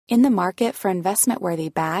In the market for investment-worthy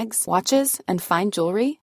bags, watches, and fine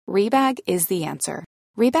jewelry, Rebag is the answer.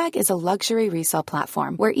 Rebag is a luxury resale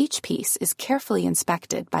platform where each piece is carefully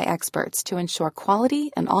inspected by experts to ensure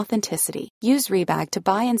quality and authenticity. Use Rebag to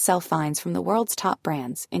buy and sell finds from the world's top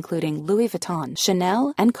brands, including Louis Vuitton,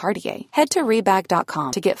 Chanel, and Cartier. Head to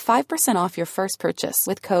Rebag.com to get 5% off your first purchase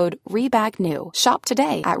with code REBAGNEW. Shop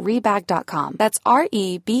today at Rebag.com. That's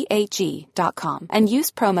REBAG.com. And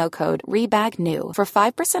use promo code REBAGNEW for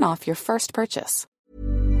 5% off your first purchase.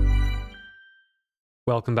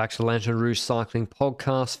 Welcome back to the Lantern Rouge Cycling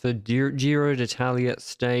Podcast for Giro d'Italia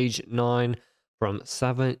Stage 9 from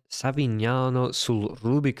Savignano sul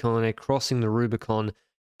Rubicone, crossing the Rubicon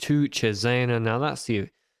to Cesena. Now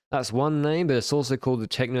that's one name, but it's also called the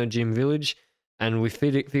Techno Gym Village, and we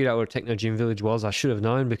figured out what a Techno Gym Village was. I should have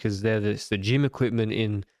known because there's the gym equipment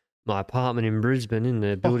in my apartment in Brisbane, in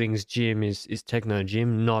the building's gym is Techno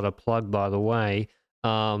Gym, not a plug by the way.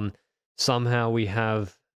 Somehow we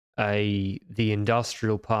have the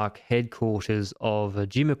industrial park headquarters of a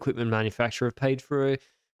gym equipment manufacturer have paid for a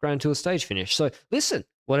Grand Tour stage finish. So listen,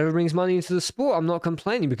 whatever brings money into the sport, I'm not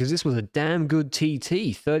complaining because this was a damn good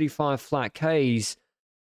TT, 35 flat Ks.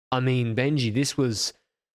 I mean, Benji,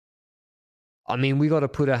 we got to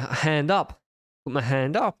put my hand up.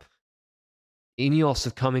 Ineos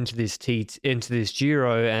have come into this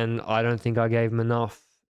Giro, and I don't think I gave them enough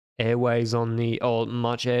airways or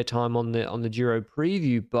much airtime on the Giro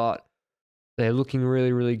preview, but they're looking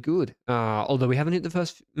really, really good. Although we haven't hit the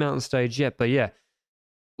first mountain stage yet, but yeah.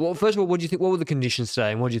 Well, first of all, what do you think? What were the conditions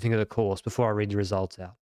today, and what do you think of the course before I read the results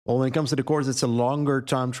out? Well, when it comes to the course, it's a longer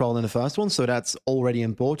time trial than the first one, so that's already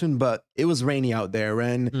important, but it was rainy out there,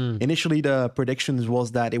 and initially the predictions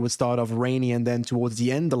was that it would start off rainy, and then towards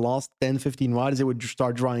the end, the last 10-15 riders, it would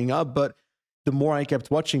start drying up, but the more I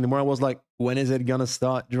kept watching, the more I was like, when is it going to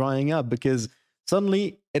start drying up? Because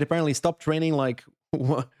suddenly it apparently stopped raining like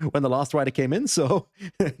when the last rider came in. So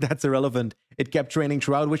that's irrelevant. It kept raining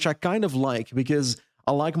throughout, which I kind of like because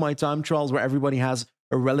I like my time trials where everybody has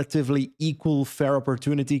a relatively equal, fair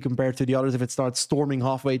opportunity compared to the others. If it starts storming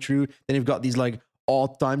halfway through, then you've got these like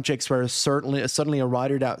odd time checks where suddenly a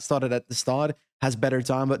rider that started at the start has better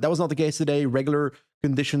time. But that was not the case today. Regular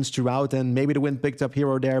conditions throughout, and maybe the wind picked up here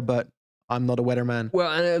or there, but I'm not a weatherman. Well,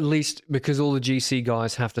 and at least because all the GC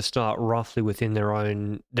guys have to start roughly within their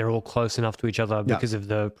own, they're all close enough to each other because of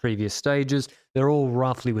the previous stages. They're all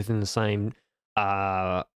roughly within the same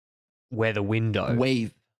weather window.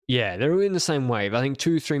 Wave. Yeah, they're in the same wave. I think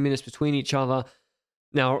 2-3 minutes between each other.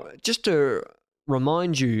 Now, just to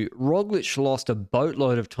remind you, Roglic lost a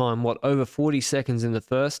boatload of time, over 40 seconds in the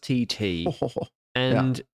first TT.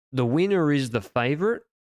 And the winner is the favourite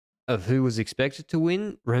of who was expected to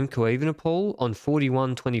win, Remco Evenepoel, on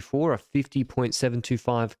 41.24, a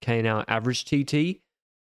 50.725 k/h average TT.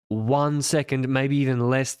 1 second, maybe even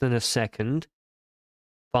less than a second,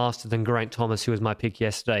 faster than Geraint Thomas, who was my pick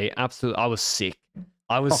yesterday. Absolutely, I was sick.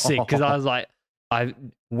 Because I was like,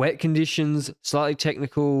 wet conditions, slightly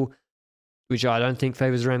technical, which I don't think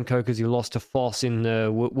favours Remco because he lost to Foss in the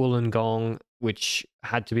Wollongong, which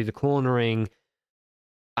had to be the cornering,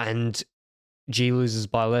 and G loses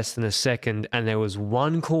by less than a second, and there was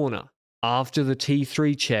one corner after the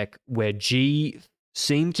T3 check where G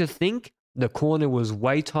seemed to think the corner was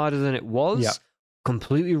way tighter than it was,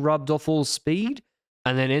 completely rubbed off all speed,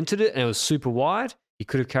 and then entered it, and it was super wide. He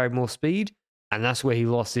could have carried more speed, and that's where he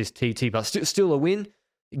lost this TT. But still a win.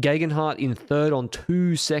 Gegenhardt in third on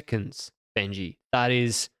 2 seconds, Benji. That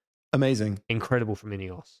is amazing. Incredible from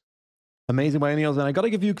Ineos. Amazing by Ineos, and I got to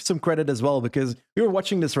give you some credit as well because we were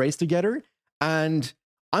watching this race together, and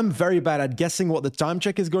I'm very bad at guessing what the time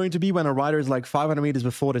check is going to be when a rider is like 500 meters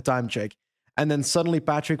before the time check. And then suddenly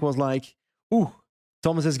Patrick was like, ooh,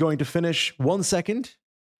 Thomas is going to finish 1 second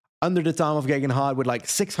under the time of Gegenhardt with like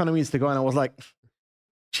 600 meters to go. And I was like,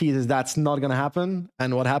 Jesus, that's not going to happen.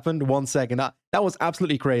 And what happened? 1 second. That was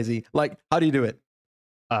absolutely crazy. Like, how do you do it?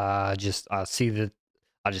 I just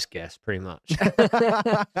guessed pretty much.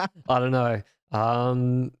 I don't know. I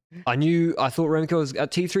thought Remco was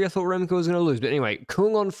at T3. I thought Remco was going to lose, but anyway,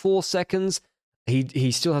 Kung on 4 seconds.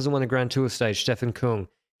 He still hasn't won a Grand Tour stage. Stefan Kung,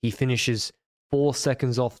 he finishes 4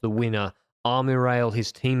 seconds off the winner. Armirail,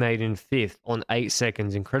 his teammate, in fifth on 8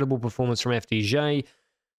 seconds. Incredible performance from FDJ.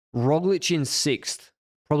 Roglic in sixth.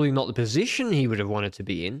 Probably not the position he would have wanted to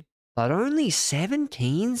be in, but only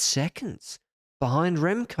 17 seconds behind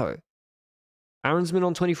Remco. Aronsman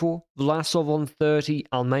on 24, Vlasov on 30,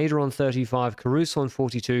 Almeida on 35, Caruso on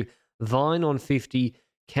 42, Vine on 50,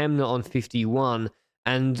 Kemna on 51,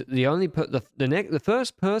 and the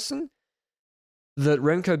first person that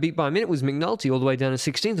Remco beat by a minute was McNulty all the way down to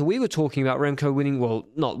 16th. And we were talking about Remco winning. Well,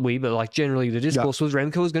 not we, but like generally the discourse was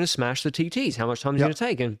Remco was going to smash the TTs. How much time is it going to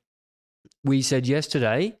take? And we said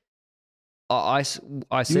yesterday, I said...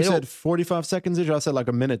 You said 45 seconds, I said like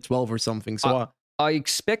a minute 12 or something. So I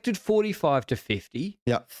expected 45 to 50.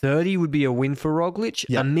 Yeah. 30 would be a win for Roglic.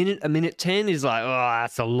 Yeah. A minute 10 is like,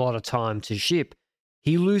 that's a lot of time to ship.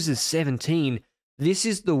 He loses 17. This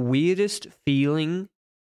is the weirdest feeling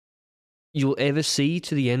you'll ever see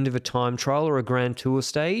to the end of a time trial or a Grand Tour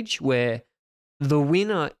stage, where the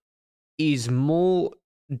winner is more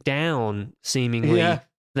down, seemingly,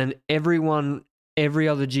 than every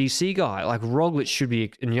other GC guy. Like Roglic should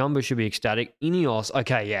be, and Jumbo should be ecstatic. Ineos,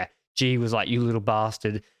 okay, yeah, G was like, you little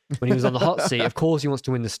bastard. When he was on the hot seat, of course he wants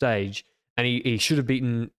to win the stage, and he should have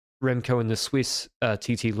beaten Remco in the Swiss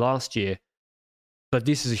TT last year. But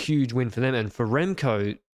this is a huge win for them, and for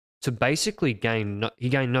Remco to basically gained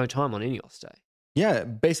no time on Ineos Day. Yeah,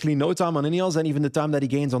 basically no time on Ineos, and even the time that he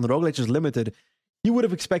gains on the Roglic is limited. He would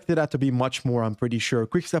have expected that to be much more, I'm pretty sure.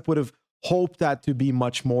 Quickstep would have hoped that to be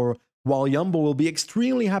much more, while Jumbo will be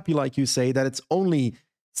extremely happy, like you say, that it's only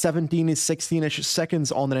 16-ish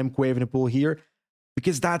seconds on the Remco Evenepoel here,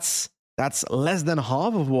 because that's less than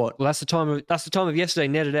half of what... Well, that's the time of yesterday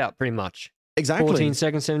netted out, pretty much. Exactly. 14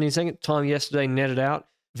 seconds, 17 seconds, time yesterday netted out.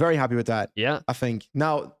 Very happy with that. Yeah. I think.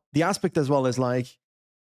 Now, the aspect as well is like,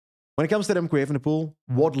 when it comes to Remco Evenepoel,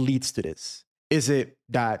 what leads to this? Is it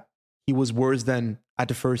that he was worse than at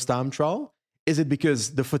the first time trial? Is it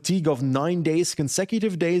because the fatigue of 9 days,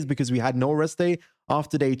 consecutive days, because we had no rest day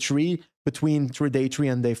after day 3, between day 3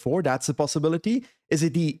 and day 4? That's a possibility. Is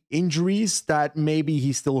it the injuries that maybe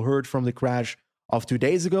he still heard from the crash of 2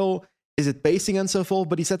 days ago? Is it pacing and so forth?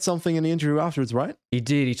 But he said something in the interview afterwards, right? He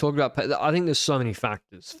did. He talked about... I think there's so many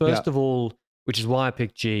factors. First of all, which is why I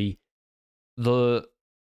picked G, the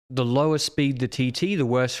lower speed the TT, the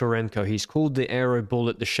worse for Remco. He's called the Aero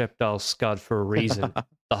Bullet the Shepdal Scud for a reason.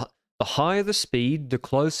 The higher the speed, the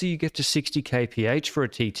closer you get to 60 kph for a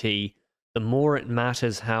TT, the more it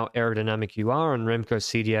matters how aerodynamic you are, and Remco's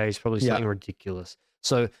CDA is probably something ridiculous.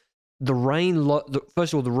 So the rain...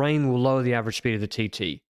 First of all, the rain will lower the average speed of the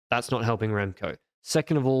TT. That's not helping Remco.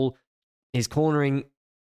 Second of all, his cornering,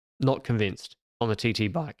 not convinced on the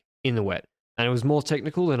TT bike in the wet. And it was more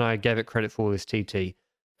technical than I gave it credit for this TT.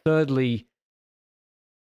 Thirdly,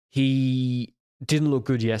 he didn't look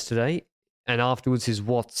good yesterday. And afterwards, his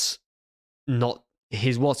watts were not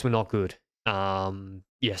good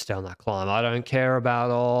yesterday on that climb. I don't care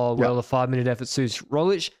about, the 5-minute effort suits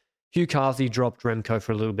Roglic. Hugh Carthy dropped Remco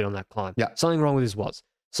for a little bit on that climb. Yeah. Something wrong with his watts.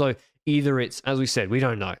 So either it's, as we said, we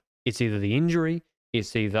don't know. It's either the injury,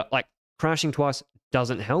 it's either like crashing twice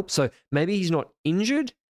doesn't help. So maybe he's not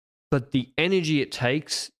injured, but the energy it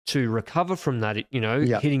takes to recover from that,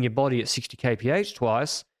 hitting your body at 60 kph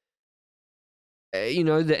twice,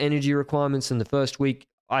 the energy requirements in the first week,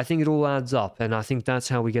 I think it all adds up. And I think that's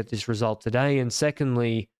how we get this result today. And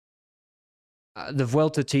secondly, the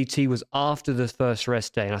Vuelta TT was after the first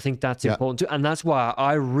rest day. And I think that's important too. And that's why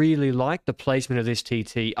I really like the placement of this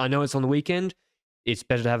TT. I know it's on the weekend. It's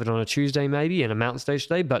better to have it on a Tuesday maybe and a mountain stage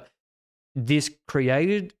day, but this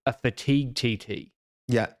created a fatigue TT.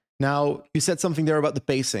 Yeah. Now, you said something there about the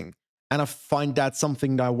pacing, and I find that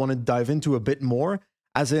something that I want to dive into a bit more,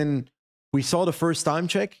 as in, we saw the first time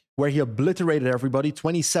check where he obliterated everybody,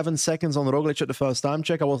 27 seconds on Roglic at the first time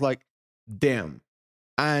check. I was like, damn.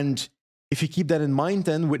 And if you keep that in mind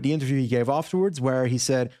then with the interview he gave afterwards, where he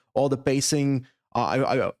said, all the pacing,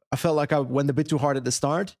 I felt like I went a bit too hard at the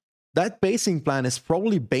start. That pacing plan is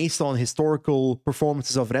probably based on historical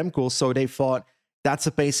performances of Remco, so they thought that's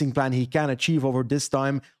a pacing plan he can achieve over this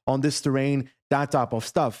time, on this terrain, that type of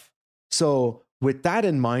stuff. So with that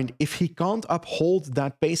in mind, if he can't uphold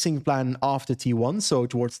that pacing plan after T1, so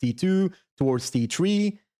towards T2, towards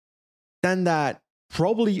T3, then that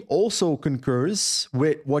probably also concurs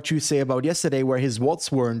with what you say about yesterday, where his watts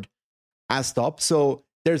weren't as top. So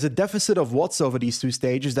there's a deficit of watts over these two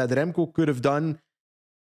stages that Remco could have done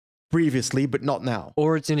previously, but not now.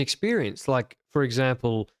 Or it's inexperience. Like, for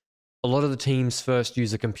example, a lot of the teams first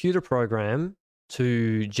use a computer program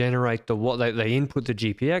to generate they input the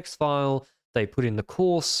GPX file, they put in the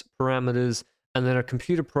course parameters, and then a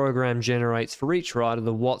computer program generates for each rider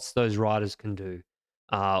the watts those riders can do,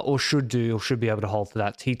 or should be able to hold for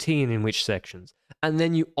that TT and in which sections. And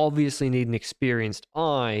then you obviously need an experienced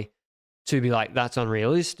eye to be like, that's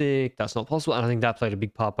unrealistic, that's not possible. And I think that played a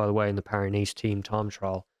big part, by the way, in the Paris-Nice team time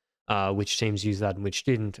trial. Which teams used that and which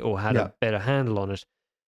didn't, or had a better handle on it.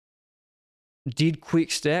 Did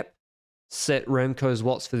Quickstep set Remco's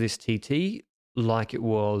watts for this TT like it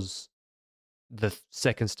was the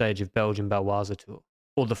second stage of Belgian Baloise Tour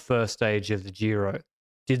or the first stage of the Giro?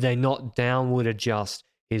 Did they not downward adjust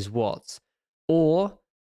his watts? Or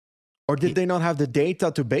did they not have the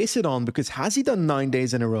data to base it on? Because has he done 9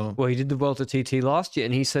 days in a row? Well, he did the Vuelta TT last year,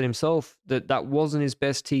 and he said himself that that wasn't his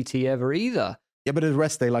best TT ever either. Yeah, but it's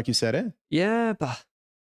rest day, like you said, eh? Yeah, but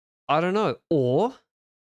I don't know. Or,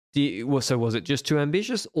 so was it just too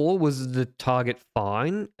ambitious? Or was the target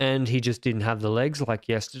fine and he just didn't have the legs like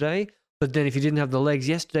yesterday? But then if he didn't have the legs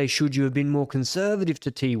yesterday, should you have been more conservative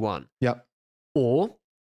to T1? Yeah. Or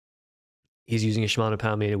he's using a Shimano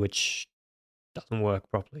power meter, which doesn't work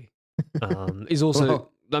properly. Is also,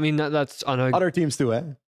 Well, I mean, that's, I know. Other teams do, eh?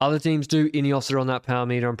 Other teams do. Ineos are on that power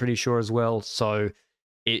meter, I'm pretty sure, as well. So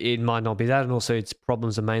it might not be that. And also, its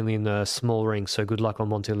problems are mainly in the small ring. So good luck on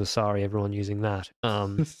Monte Lusari, everyone using that.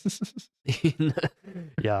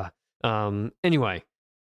 Yeah. Anyway,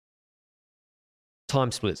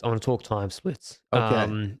 time splits. I want to talk time splits.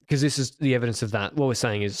 Okay. Because this is the evidence of that. What we're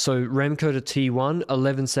saying is, so Remco to T1,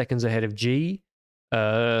 11 seconds ahead of G,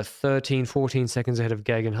 13, 14 seconds ahead of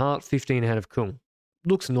Gegenhardt, 15 ahead of Kung.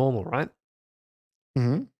 Looks normal, right?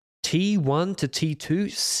 Mm-hmm. T1 to T2,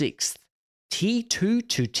 6th. T2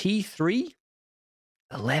 to T3,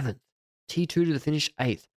 11th. T2 to the finish,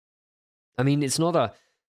 8th. I mean, it's not a...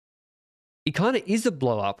 It kind of is a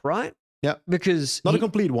blow-up, right? Yeah. Because... Not a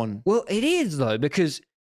complete one. Well, it is, though, because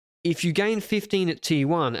if you gain 15 at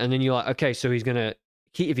T1 and then you're like, okay, so he's going to...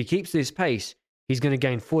 If he keeps this pace, he's going to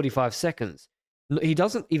gain 45 seconds. He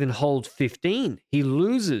doesn't even hold 15. He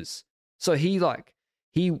loses. So he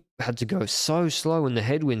had to go so slow in the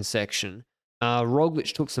headwind section.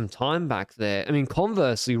 Roglic took some time back there. I mean,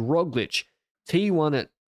 conversely, Roglic, T1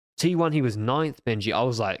 he was 9th, Benji. I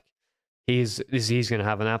was like, he's going to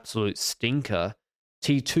have an absolute stinker.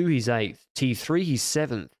 T2 he's 8th. T3 he's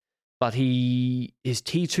 7th. But his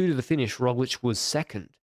T2 to the finish, Roglic was 2nd.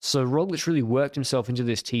 So Roglic really worked himself into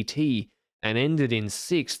this TT and ended in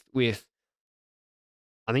 6th with,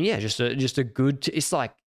 I mean, yeah, just a good... It's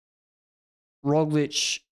like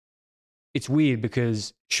Roglic... It's weird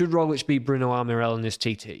because should Roglic beat Bruno Almirel in this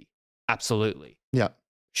TT? Absolutely. Yeah.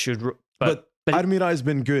 But Almirel has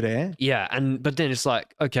been good, eh? Yeah, but then it's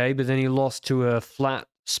like, okay, but then he lost to a flat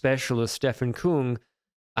specialist, Stefan Kung,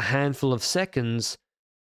 a handful of seconds,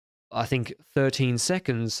 I think 13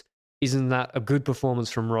 seconds. Isn't that a good performance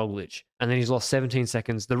from Roglic? And then he's lost 17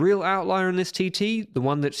 seconds. The real outlier in this TT, the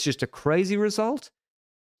one that's just a crazy result,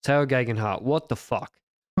 Tao Gegenhardt. What the fuck?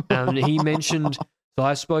 And he mentioned... So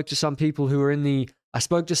I spoke to some people who were I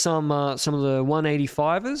spoke to some of the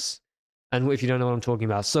 185ers, and if you don't know what I'm talking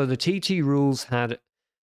about, so the TT rules had,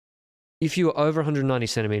 if you were over 190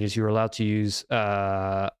 centimeters, you were allowed to use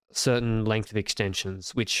certain length of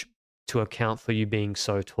extensions, which to account for you being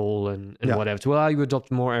so tall and whatever, to allow you to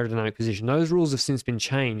adopt a more aerodynamic position. Those rules have since been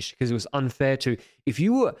changed because it was unfair to, if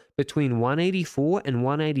you were between 184 and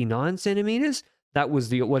 189 centimeters, that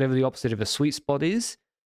was whatever the opposite of a sweet spot is.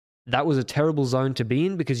 That was a terrible zone to be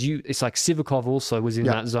in because it's like Sivakov also was in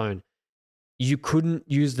that zone. You couldn't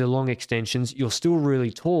use the long extensions. You're still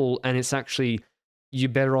really tall, and it's actually, you're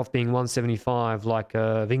better off being 175 like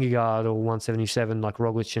Vingegaard or 177 like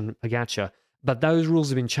Roglic and Pogačar. But those rules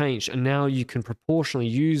have been changed, and now you can proportionally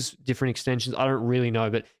use different extensions. I don't really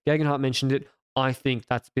know, but Gegenhardt mentioned it. I think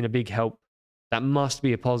that's been a big help. That must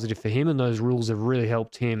be a positive for him, and those rules have really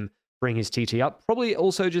helped him bring his TT up. Probably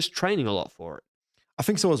also just training a lot for it. I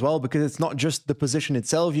think so as well, because it's not just the position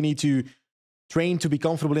itself. You need to train to be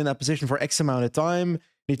comfortable in that position for X amount of time. You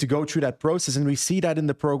need to go through that process. And we see that in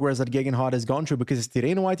the progress that Gegenhardt has gone through, because his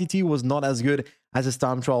Tirreno ITT was not as good as his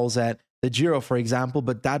time trials at the Giro, for example.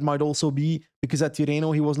 But that might also be because at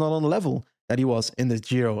Tirreno, he was not on the level that he was in the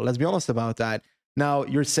Giro. Let's be honest about that. Now,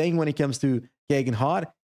 you're saying when it comes to Gegenhardt,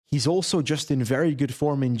 he's also just in very good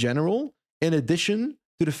form in general, in addition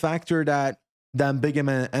to the factor that Dan Bigham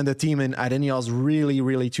and the team at Ineos really,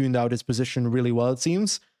 really tuned out his position really well, it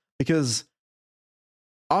seems. Because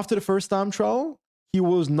after the first time trial, he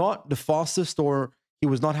was not the fastest, or he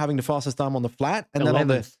was not having the fastest time on the flat. And 11th.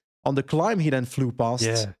 then on the climb, he then flew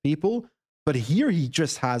past people. But here he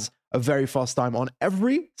just has a very fast time on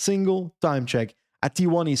every single time check. At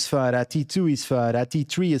T1, he's third. At T2, he's third. At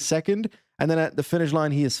T3, he's second. And then at the finish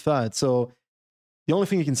line, he is third. So the only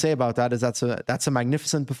thing you can say about that is that's a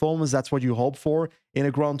magnificent performance. That's what you hope for in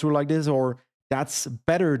a Grand Tour like this, or that's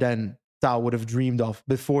better than Tao would have dreamed of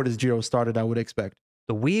before this Giro started, I would expect.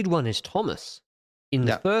 The weird one is Thomas. In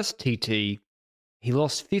the first TT, he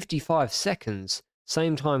lost 55 seconds,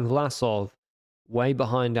 same time Vlasov, way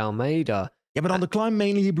behind Almeida. Yeah, but on the climb,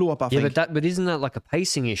 mainly he blew up, I think. Yeah, but isn't that like a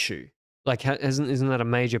pacing issue? Like, isn't that a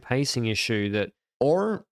major pacing issue that...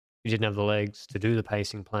 Or he didn't have the legs to do the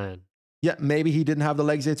pacing plan. Yeah, maybe he didn't have the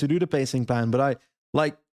legs there to do the pacing plan, but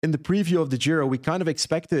in the preview of the Giro, we kind of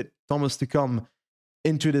expected Thomas to come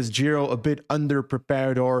into this Giro a bit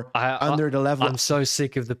underprepared or under the level. I'm so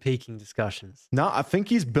sick of the peaking discussions. No, I think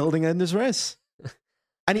he's building in this race.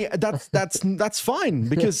 And that's fine,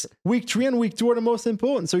 because week 3 and week 2 are the most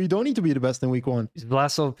important, so you don't need to be the best in week 1. Is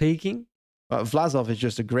Vlasov peaking? Vlasov is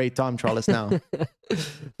just a great time trialist now.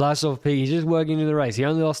 Vlasov peaking. He's just working into the race. He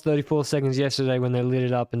only lost 34 seconds yesterday when they lit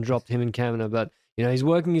it up and dropped him and Kamina, but he's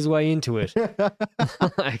working his way into it.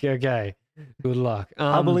 Okay, good luck.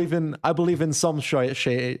 I believe in some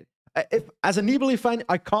shade. As a Nibali fan,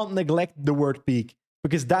 I can't neglect the word peak,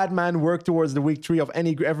 because that man worked towards the week 3 of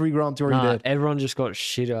every Grand Tour he did. Everyone just got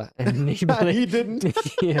shitter, and Nibali, he didn't.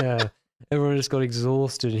 Yeah, everyone just got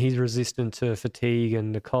exhausted, and he's resistant to fatigue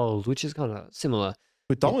and the cold, which is kind of similar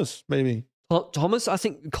with Thomas, maybe. Thomas, I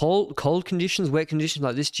think cold conditions, wet conditions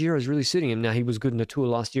like this Giro is really suiting him. Now, he was good in the Tour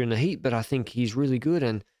last year in the heat, but I think he's really good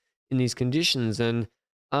in these conditions. And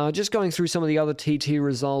just going through some of the other TT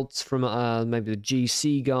results from maybe the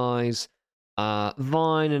GC guys,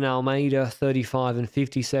 Vine and Almeida, 35 and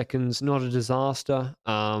 50 seconds, not a disaster.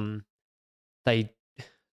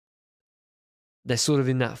 They're sort of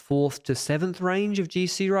in that 4th to 7th range of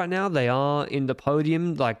GC right now. They are in the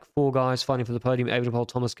podium, like 4 guys fighting for the podium: Evenepoel,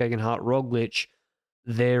 Thomas, Gegenhardt, Roglic.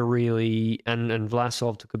 They're really, and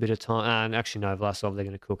Vlasov took a bit of time. And actually, no, Vlasov, they're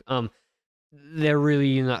going to cook. They're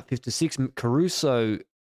really in that 5th to 6th. Caruso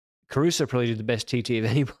probably did the best TT of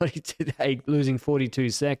anybody today, losing 42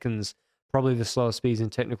 seconds. Probably the slowest speeds in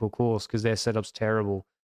technical course, because their setup's terrible.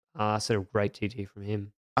 So a great TT from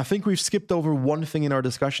him. I think we've skipped over one thing in our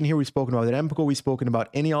discussion here. We've spoken about Remco, we've spoken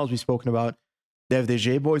about Ineos, we've spoken about the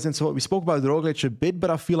FDJ boys, and so on. We spoke about Roglic a bit, but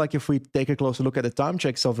I feel like if we take a closer look at the time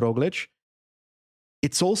checks of Roglic,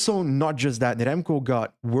 it's also not just that Remco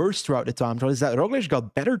got worse throughout the time trial, it's that Roglic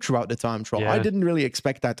got better throughout the time trial. Yeah. I didn't really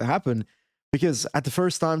expect that to happen, because at the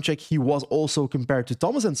first time check, he was also, compared to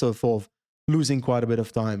Thomas and so forth, losing quite a bit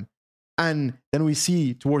of time. And then we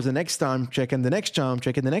see towards the next time check and the next time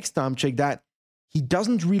check and the next time check that he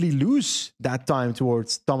doesn't really lose that time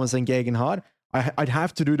towards Thomas and Gegenhardt. I'd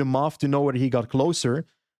have to do the math to know whether he got closer,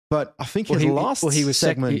 but I think his last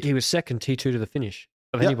segment... he was second T2 to the finish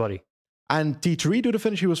of anybody. And T3 to the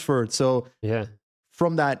finish, he was third. So yeah,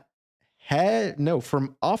 from after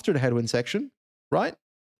the headwind section, right?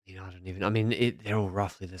 I mean, they're all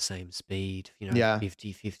roughly the same speed,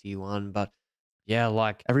 50, 51, but yeah,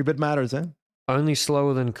 like... Every bit matters, eh? Only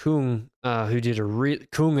slower than Kung, who did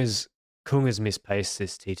Kung has mispaced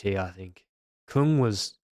this TT, I think. Kung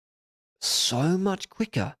was so much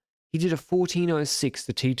quicker. He did a 14:06,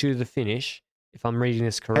 the T2 to the finish, if I'm reading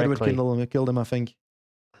this correctly. Edward killed him, I think.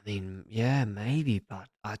 I mean, yeah, maybe, but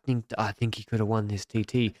I think he could have won this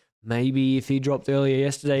TT. Maybe if he dropped earlier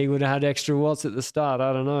yesterday, he would have had extra watts at the start.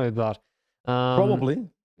 I don't know, but...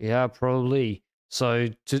 probably. Yeah, probably. So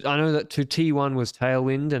I know that to T1 was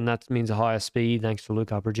tailwind, and that means a higher speed, thanks to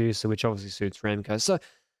Luke, our producer, which obviously suits Remco. So...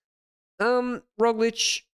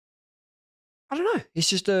 Roglic, I don't know. It's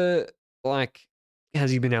just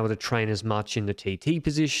has he been able to train as much in the TT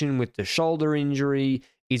position with the shoulder injury?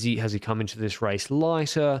 Has he come into this race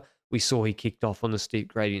lighter? We saw he kicked off on the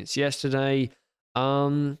steep gradients yesterday.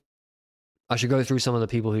 I should go through some of the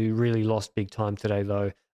people who really lost big time today,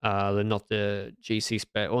 though. They're not the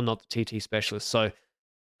GC or not the TT specialists. So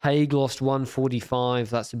Haig lost 145.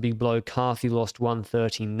 That's a big blow. Carthy lost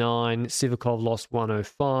 139. Sivakov lost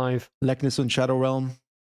 105. Leknesund Shadow Realm.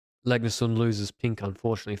 Leknesund loses pink,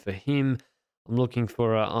 unfortunately for him. I'm looking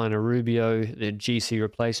for Ina Rubio, the GC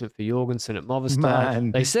replacement for Jorgensen at Movistar.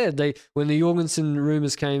 Man. They said when the Jorgensen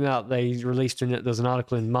rumors came out, they released there's an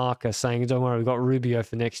article in Marca saying, "Don't worry, we've got Rubio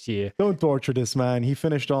for next year." Don't torture this man. He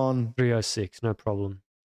finished on 306, no problem.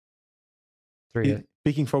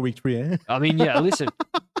 Speaking for week 3, eh? I mean, yeah. Listen.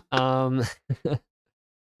 I'm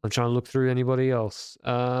trying to look through anybody else.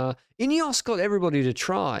 Ineos got everybody to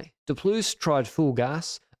try. De Plus tried full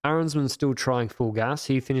gas. Aronsman's still trying full gas.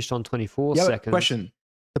 He finished on 24 seconds. Question.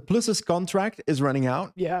 De Plus's contract is running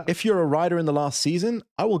out. Yeah. If you're a rider in the last season,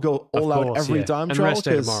 I will go all out every time and trial. Rest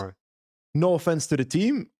day tomorrow. No offense to the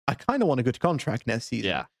team, I kind of want a good contract next season.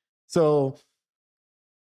 Yeah. So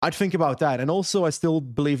I'd think about that. And also, I still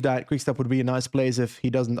believe that Quickstep would be a nice place if he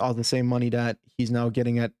doesn't ask the same money that he's now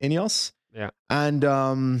getting at Ineos. Yeah. And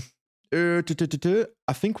I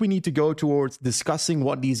think we need to go towards discussing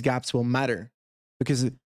what these gaps will matter. Because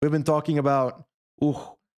we've been talking about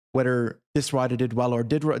whether this rider did well or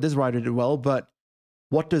this rider did well, but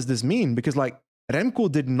what does this mean? Because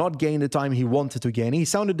Remco did not gain the time he wanted to gain. He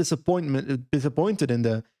sounded disappointed in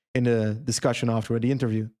the in the discussion after the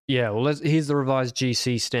interview. Yeah, well, here's the revised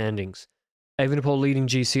GC standings. Evenepoel leading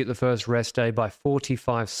GC at the first rest day by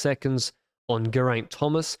 45 seconds on Geraint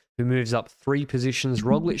Thomas, who moves up 3 positions.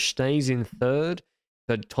 Roglic stays in third,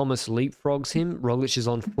 but Thomas leapfrogs him. Roglic is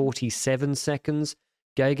on 47 seconds.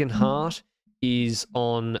 Geoghegan Hart is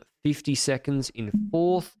on 50 seconds in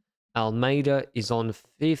fourth. Almeida is on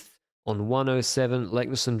fifth on 107.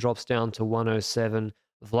 Leknesson drops down to 107.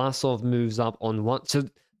 Vlasov moves up on one. So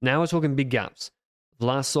now we're talking big gaps.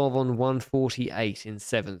 Vlasov on 148 in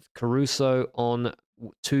seventh. Caruso on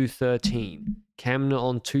 213. Kamna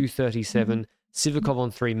on 237. Sivakov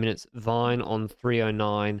on 3 minutes. Vine on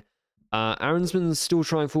 309. Aronsman's still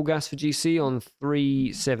trying full gas for GC on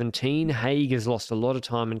 317. Haig has lost a lot of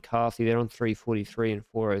time in Carthy. They're on 343 and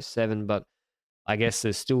 407, but I guess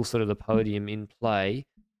there's still sort of the podium in play.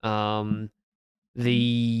 Benji's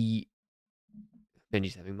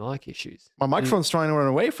having mic issues. My microphone's trying to run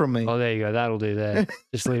away from me. Oh, there you go. That'll do there.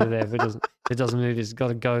 Just leave it there. If it doesn't move, it's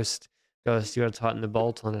got a ghost. You got to tighten the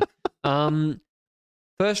bolt on it.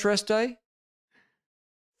 First rest day,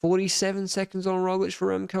 47 seconds on Roglic for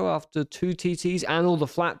Remco after 2 TTs and all the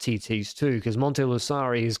flat TTs too, because Monte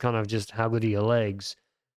Lusari is kind of just how good are your legs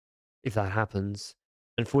if that happens.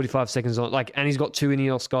 And 45 seconds on, and he's got 2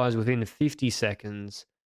 Ineos guys within 50 seconds.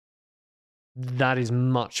 That is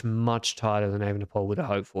much, much tighter than Evenepoel would have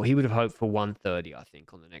hoped for. He would have hoped for 130, I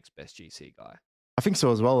think, on the next best GC guy. I think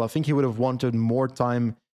so as well. I think he would have wanted more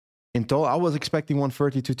time in total. I was expecting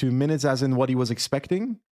 130 to 2 minutes, as in what he was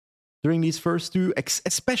expecting during these first two,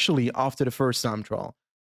 especially after the first time trial.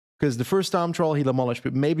 Because the first time trial, he demolished.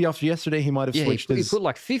 But maybe after yesterday, he might have switched he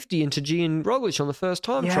put 50 into G and Roglic on the first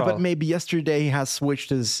time trial. Yeah, but maybe yesterday he has switched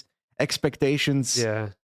his expectations. Yeah.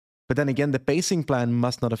 But then again, the pacing plan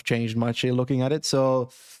must not have changed much looking at it. So,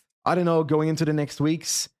 I don't know, going into the next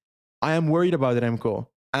weeks, I am worried about Remco.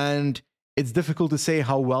 And it's difficult to say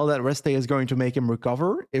how well that rest day is going to make him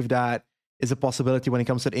recover, if that is a possibility when it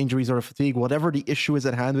comes to injuries or fatigue, whatever the issue is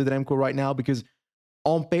at hand with Remco right now, because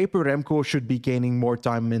on paper, Remco should be gaining more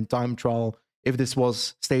time in time trial. If this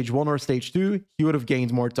was stage 1 or stage 2, he would have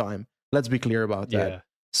gained more time. Let's be clear about that. Yeah.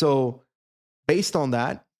 So, based on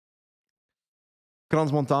that,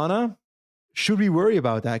 Crans-Montana, should we worry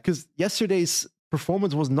about that? Because yesterday's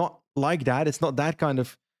performance was not like that. It's not that kind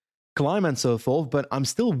of climb and so forth, but I'm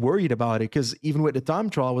still worried about it because even with the time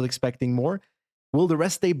trial, I was expecting more. Will the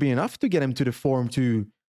rest day be enough to get him to the form to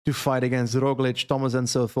fight against Roglic, Thomas, and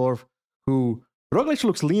so forth? Who Roglic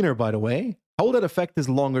looks leaner, by the way. How will that affect his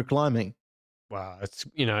longer climbing? Wow, it's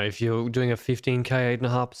if you're doing a 15k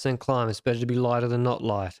 8.5% climb, it's better to be lighter than not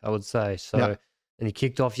light, I would say. So, yeah. And he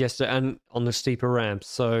kicked off yesterday and on the steeper ramps.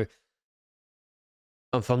 So,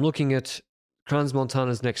 if I'm looking at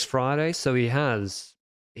Crans-Montana's next Friday, so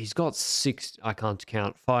he's got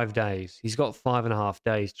 5 days. He's got 5.5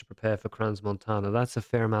 days to prepare for Crans-Montana. That's a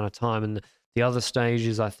fair amount of time. And the other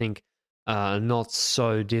stages, I think, are not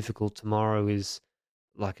so difficult. Tomorrow is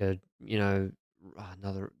like another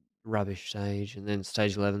rubbish stage, and then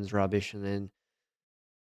stage 11's rubbish, and then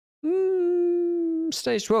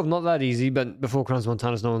stage 12, not that easy, but before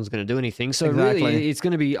Crans-Montana's, no one's going to do anything. So exactly. Really, it's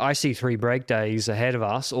going to be, I see 3 break days ahead of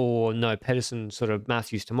us, or no, Pedersen sort of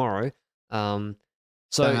Matthews tomorrow.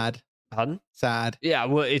 Sad. Pardon? Sad. Yeah,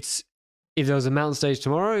 well, if there was a mountain stage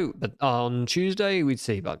tomorrow, but on Tuesday, we'd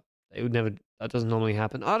see, but it would never, that doesn't normally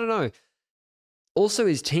happen. I don't know. Also,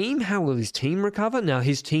 how will his team recover? Now,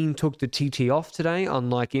 his team took the TT off today,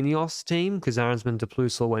 unlike Ineos' team, because Aronsman de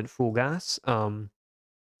Plusel went full gas.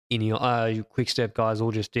 Quick Step guys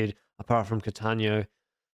all just did, apart from Catania,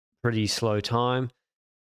 pretty slow time.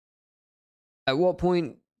 At what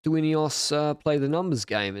point do Ineos play the numbers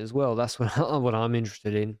game as well? That's what I'm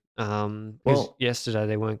interested in. Well, yesterday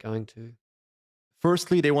they weren't going to.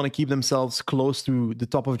 Firstly, they want to keep themselves close to the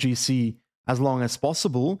top of GC as long as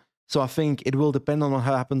possible. So I think it will depend on what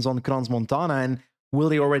happens on Crans-Montana. And will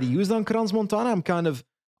they already use it on Crans-Montana?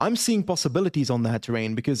 I'm seeing possibilities on that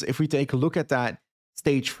terrain, because if we take a look at that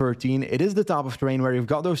stage 13, it is the type of terrain where you've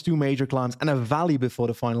got those 2 major climbs and a valley before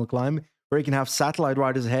the final climb, where you can have satellite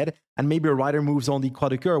riders ahead, and maybe a rider moves on the Croix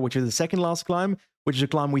de Coeur, which is the second last climb, which is a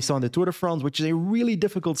climb we saw in the Tour de France, which is a really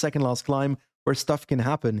difficult second last climb where stuff can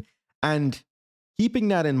happen. And keeping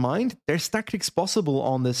that in mind, there's tactics possible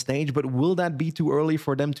on this stage, but will that be too early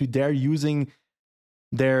for them to dare using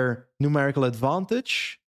their numerical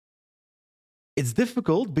advantage? It's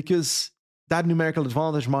difficult because that numerical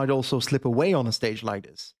advantage might also slip away on a stage like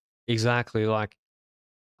this. Exactly. I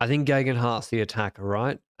think Geoghegan Hart's the attacker,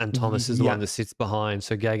 right? And Thomas is the one that sits behind.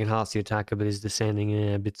 So Geoghegan Hart's the attacker, but is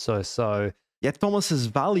descending a bit so. Yeah, Thomas's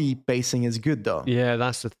valley pacing is good though. Yeah,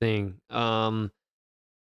 that's the thing.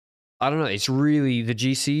 I don't know. It's really, the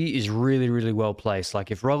GC is really, really well placed. Like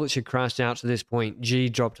if Roglic had crashed out to this point, G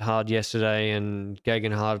dropped hard yesterday and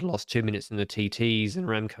Gegenhard lost 2 minutes in the TTs and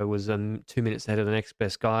Remco was 2 minutes ahead of the next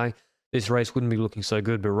best guy, this race wouldn't be looking so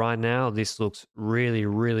good. But right now, this looks really,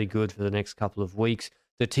 really good for the next couple of weeks.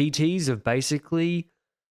 The TTs have basically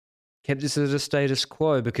kept this as a status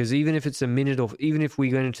quo because even if it's a minute or even if we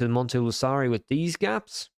go into the Monte Lusari with these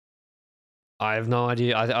gaps, I have no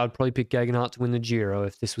idea. I'd probably pick Gegenhardt to win the Giro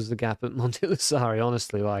if this was the gap at Monte Lusari,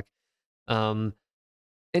 honestly.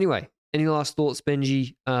 Anyway, any last thoughts,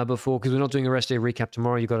 Benji, before? Because we're not doing a rest day recap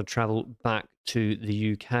tomorrow. You've got to travel back to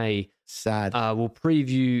the UK. Sad. We'll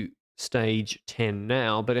preview stage 10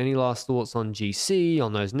 now, but any last thoughts on GC,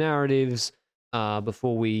 on those narratives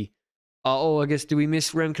before we... I guess, did we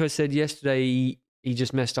miss... Remco said yesterday he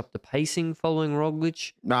just messed up the pacing following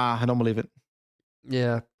Roglic. Nah, I don't believe it.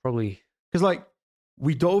 Yeah, probably... Because, like,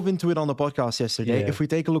 we dove into it on the podcast yesterday. Yeah. If we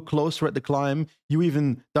take a look closer at the climb, you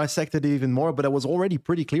even dissected it even more, but it was already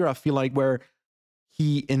pretty clear, I feel like, where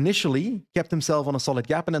he initially kept himself on a solid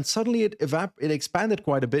gap, and then suddenly it expanded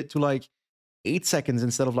quite a bit to, like, 8 seconds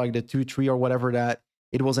instead of, like, the 2, 3 or whatever that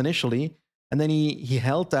it was initially. And then he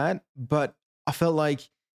held that, but I felt like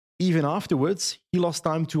even afterwards, he lost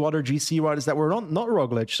time to other GC riders that were not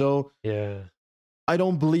Roglic. So yeah, I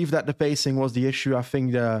don't believe that the pacing was the issue. I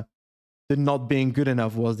think the not being good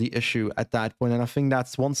enough was the issue at that point, and I think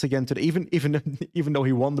that's once again to even though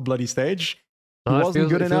he won the bloody stage, he wasn't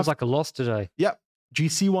good enough. It feels like a loss today. Yeah,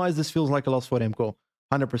 GC wise, this feels like a loss for Remco,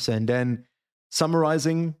 100%. Then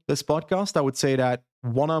summarizing this podcast, I would say that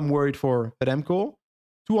 1, I'm worried for Remco.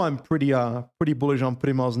 2, I'm pretty bullish on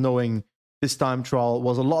Primoz, knowing this time trial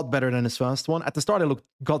was a lot better than his first one. At the start, it looked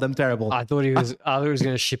goddamn terrible. I thought he was going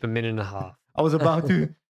to ship a minute and a half. I was about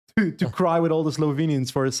to cry with all the Slovenians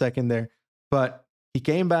for a second there. But he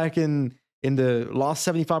came back in the last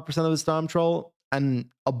 75% of his time trial and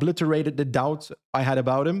obliterated the doubt I had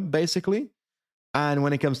about him, basically. And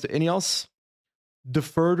when it comes to Ineos, the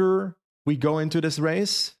further we go into this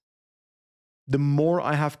race, the more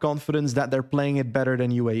I have confidence that they're playing it better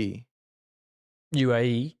than UAE.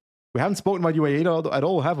 UAE? We haven't spoken about UAE at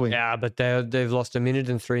all, have we? Yeah, but they've lost 1 minute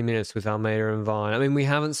and 3 minutes with Almeida and Vine. I mean, we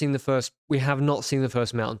have not seen the first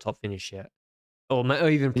mountaintop finish yet. Or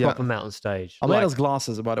even proper mountain stage. Almeida's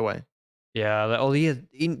glasses, by the way. Yeah.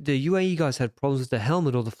 The UAE guys had problems with the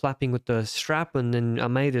helmet or the flapping with the strap, and then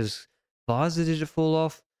Almeida's visor did it fall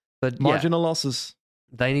off. But marginal losses.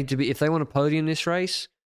 They need to be, if they want a podium this race,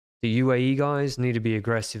 the UAE guys need to be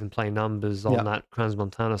aggressive and play numbers on that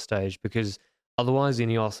Crans-Montana stage, because otherwise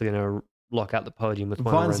Ineos are going to lock out the podium with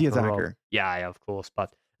one Vine's the attacker. Yeah, of course. And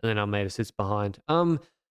then Almeida sits behind. But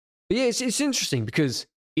yeah, it's interesting because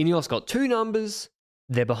Ineos got 2 numbers.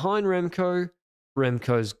 They're behind Remco.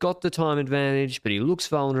 Remco's got the time advantage, but he looks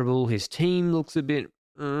vulnerable. His team looks a bit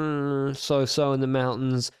so-so in the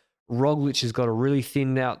mountains. Roglic has got a really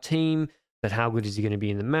thinned out team, but how good is he going to be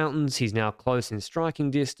in the mountains? He's now close in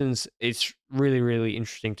striking distance. It's really, really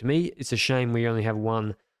interesting to me. It's a shame we only have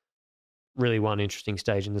one interesting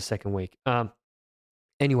stage in the second week.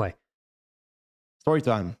 Anyway. Story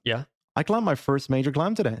time. Yeah? I climbed my first major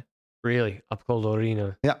climb today. Really? Up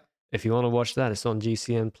Colorino. Yeah. If you want to watch that, it's on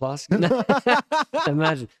GCN Plus.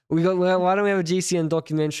 Imagine. Why don't we have a GCN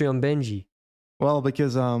documentary on Benji? Well,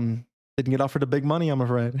 because didn't get offered the big money, I'm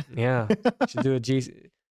afraid. Yeah. Should do a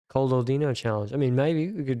Cold Ordino challenge. I mean,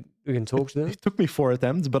 maybe we can talk to them. It took me 4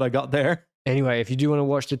 attempts, but I got there. Anyway, if you do want to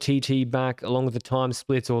watch the TT back along with the time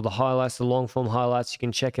splits or the highlights, the long form highlights, you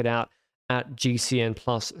can check it out at GCN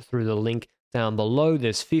Plus through the link down below.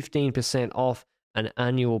 There's 15% off an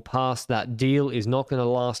annual pass. That deal is not going to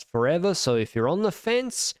last forever. So if you're on the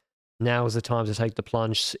fence, now is the time to take the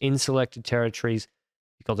plunge in selected territories.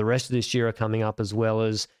 You've got the rest of this Giro coming up, as well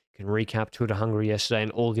as you can recap Tour de Hungary yesterday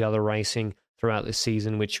and all the other racing throughout this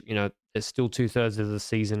season, which, there's still 2/3 of the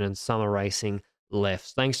season and summer racing left.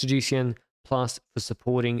 Thanks to GCN Plus for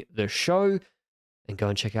supporting the show, and go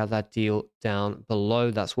and check out that deal down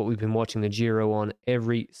below. That's what we've been watching the Giro on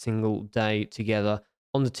every single day together,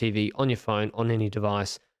 on the TV, on your phone, on any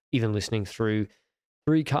device, even listening through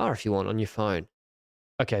your car if you want on your phone.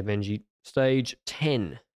 Okay, Benji, stage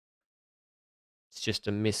 10. It's just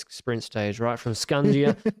a missed sprint stage, right? From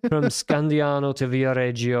Scandiano to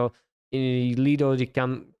Viareggio, in Lido di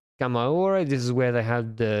Camaiore. This is where they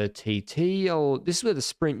had the TT. Oh, this is where the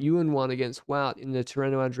sprint Ewan won against Wout in the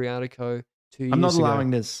Tirreno Adriatico 2 years ago. I'm not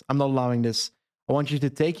allowing this. I want you to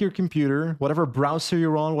take your computer, whatever browser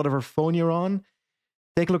you're on, whatever phone you're on,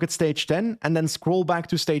 take a look at stage 10, and then scroll back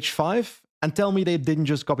to stage 5 and tell me they didn't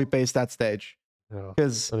just copy-paste that stage. Oh,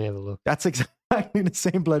 because let me have a look. That's exactly the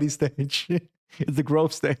same bloody stage. It's the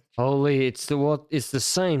Grove stage. Holy, it's the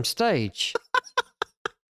same stage.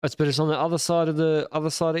 But it's on the other side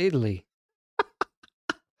of Italy.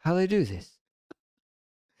 How they do this?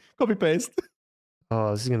 Copy paste.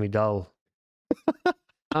 Oh, this is gonna be dull.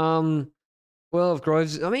 Well, if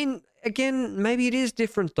Groves, I mean, again, maybe it is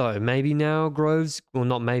different though. Maybe now Groves, well,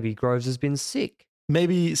 not maybe, Groves has been sick.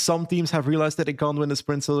 Maybe some teams have realized that they can't win the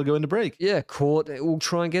sprint, so they'll go in the break. Yeah, Court will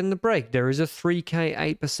try and get in the break. There is a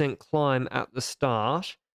 3K 8% climb at the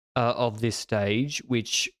start of this stage,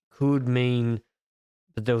 which could mean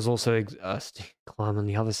that there was also a climb on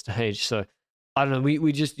the other stage. So I don't know.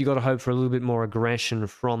 You got to hope for a little bit more aggression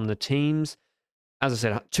from the teams. As I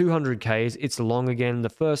said, 200 Ks. It's long again. The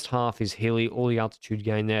first half is hilly, all the altitude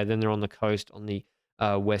gain there. Then they're on the coast, on the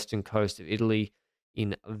western coast of Italy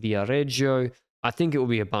in Viareggio. I think it will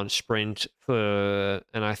be a bunch sprint and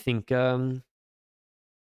I think I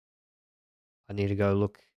need to go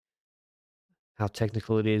look how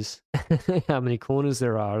technical it is, how many corners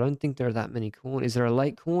there are. I don't think there are that many corners. Is there a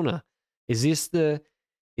late corner? Is this the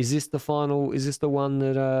final? Is this the one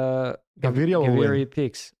that Gaviria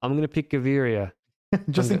picks? I'm going to pick Gaviria.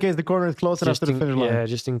 Just in case the corner is close enough to the finish line. Yeah,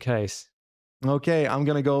 just in case. Okay, I'm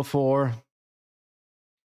going to go for...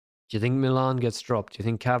 Do you think Milan gets dropped? Do you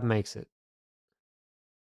think Cav makes it?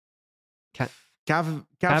 Cav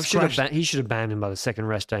should have banned him by the second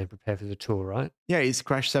rest day and prepare for the tour, right? Yeah, he's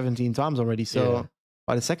crashed 17 times already. So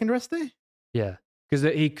by the second rest day? Yeah, because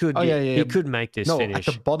he could. He could make this finish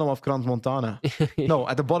at the bottom of Crans Montana. No,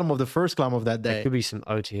 at the bottom of the first climb of that day. There could be some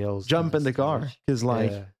OTLs. Jump in the car because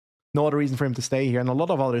no other reason for him to stay here. And a lot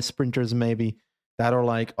of other sprinters maybe that are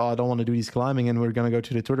like, oh, I don't want to do these climbing and we're going to go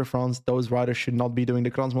to the Tour de France. Those riders should not be doing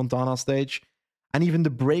the Crans Montana stage. And even the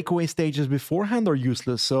breakaway stages beforehand are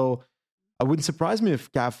useless. So I wouldn't surprise me if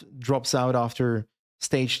Cav drops out after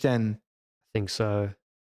stage 10. I think so.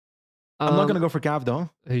 I'm not going to go for Cav though.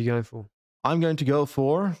 Who are you going for? I'm going to go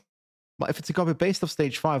for... Well, if it's a copy-paste of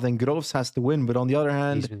stage 5, then Groves has to win. But on the other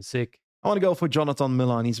hand... He's been sick. I want to go for Jonathan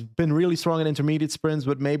Milan. He's been really strong in intermediate sprints,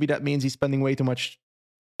 but maybe that means he's spending way too much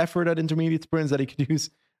effort at intermediate sprints that he could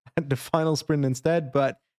use at the final sprint instead.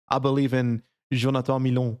 But I believe in Jonathan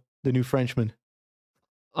Milan, the new Frenchman.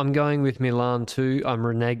 I'm going with Milan too. I'm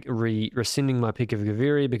rescinding my pick of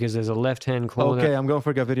Gaviria because there's a left-hand corner. Okay, I'm going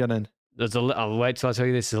for Gaviria then. I'll wait till I tell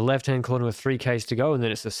you this. There's a left-hand corner with 3Ks to go, and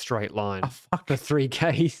then it's a straight line for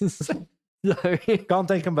 3Ks. So, can't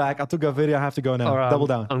take him back. I took Gaviria. I have to go now. Right, Double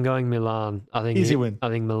down. I'm going Milan. I think easy win. I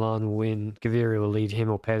think Milan will win. Gaviria will lead him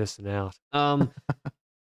or Pedersen out.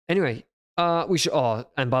 Anyway, we should. Oh,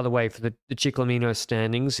 and by the way, for the Ciclamino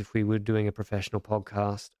standings, if we were doing a professional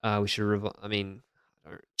podcast, we should.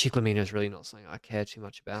 Ciclamino is really not something I care too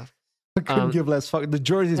much about. I couldn't give less fuck. The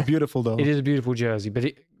jersey is beautiful though. It is a beautiful jersey,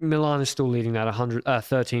 but Milan is still leading that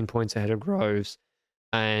 13 points ahead of Groves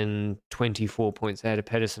and 24 points ahead of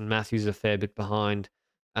Pedersen. Matthews a fair bit behind.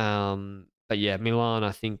 But yeah, Milan,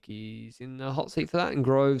 I think he's in the hot seat for that. And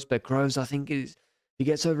Groves, I think if he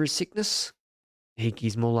gets over his sickness,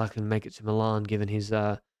 he's more likely to make it to Milan given his...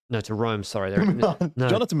 to Rome, sorry.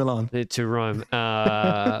 Jonathan Milan. To Rome,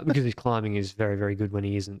 because his climbing is very, very good when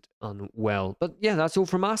he isn't unwell. But yeah, that's all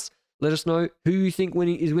from us. Let us know who you think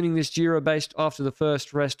is winning this Giro based after the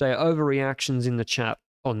first rest day. Overreactions in the chat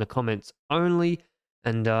on the comments only.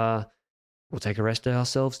 And we'll take a rest day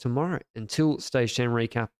ourselves tomorrow. Until Stage 10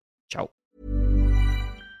 recap, ciao.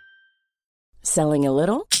 Selling a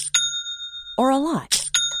little or a lot?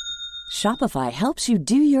 Shopify helps you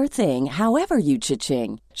do your thing however you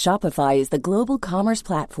cha-ching. Shopify is the global commerce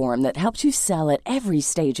platform that helps you sell at every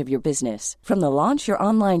stage of your business. From the launch your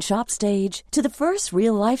online shop stage to the first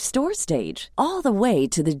real-life store stage, all the way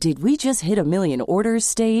to the did we just hit a million orders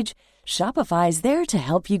stage. Shopify is there to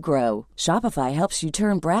help you grow. Shopify helps you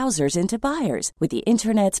turn browsers into buyers with the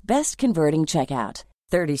internet's best converting checkout.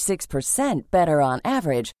 36% better on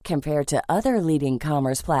average compared to other leading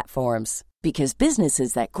commerce platforms. Because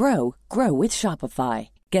businesses that grow, grow with Shopify.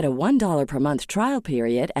 Get a $1 per month trial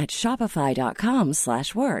period at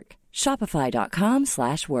shopify.com/work.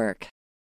 Shopify.com/work.